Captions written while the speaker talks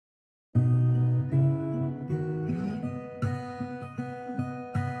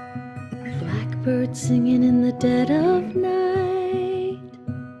Blackbird singing in the dead of night.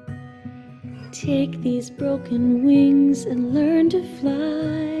 Take these broken wings and learn to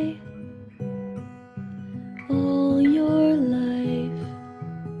fly. All your life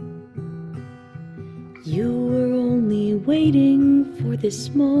you were only waiting for this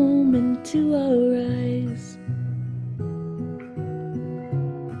moment to arise.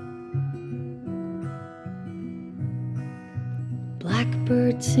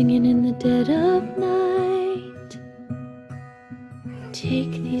 Blackbird singing in the dead of night.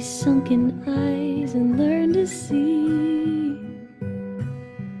 Take these sunken eyes and learn to see.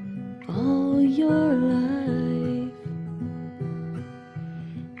 All your life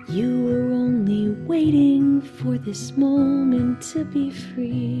you were only waiting for this moment to be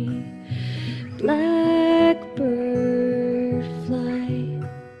free. Blackbird fly.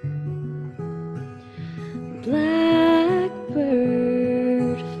 Blackbird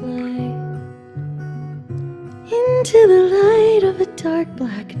fly into the light of a dark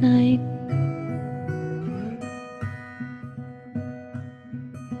black night.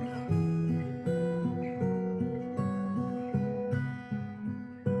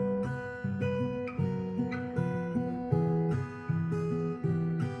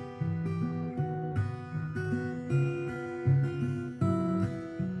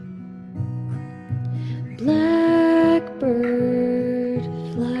 Blackbird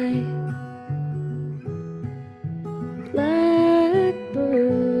fly. Blackbird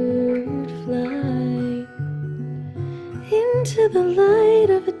fly into the light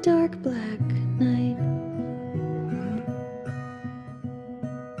of a dark black night.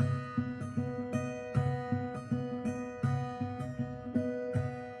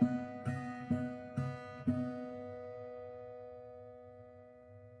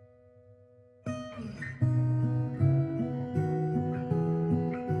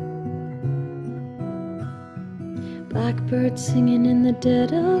 Blackbird singing in the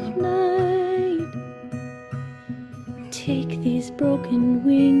dead of night. Take these broken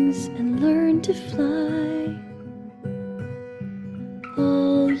wings and learn to fly.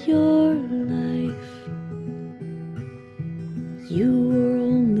 All your life you were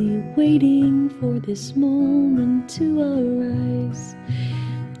only waiting for this moment to arise.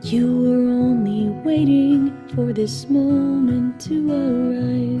 You were only waiting for this moment to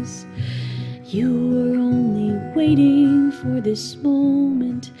arise. You were only waiting for this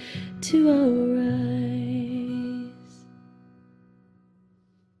moment to arise.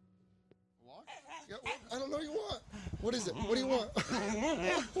 I don't know what you want. What is it? What do you want?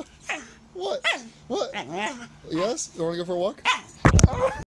 What? What? Yes? You want to go for a walk?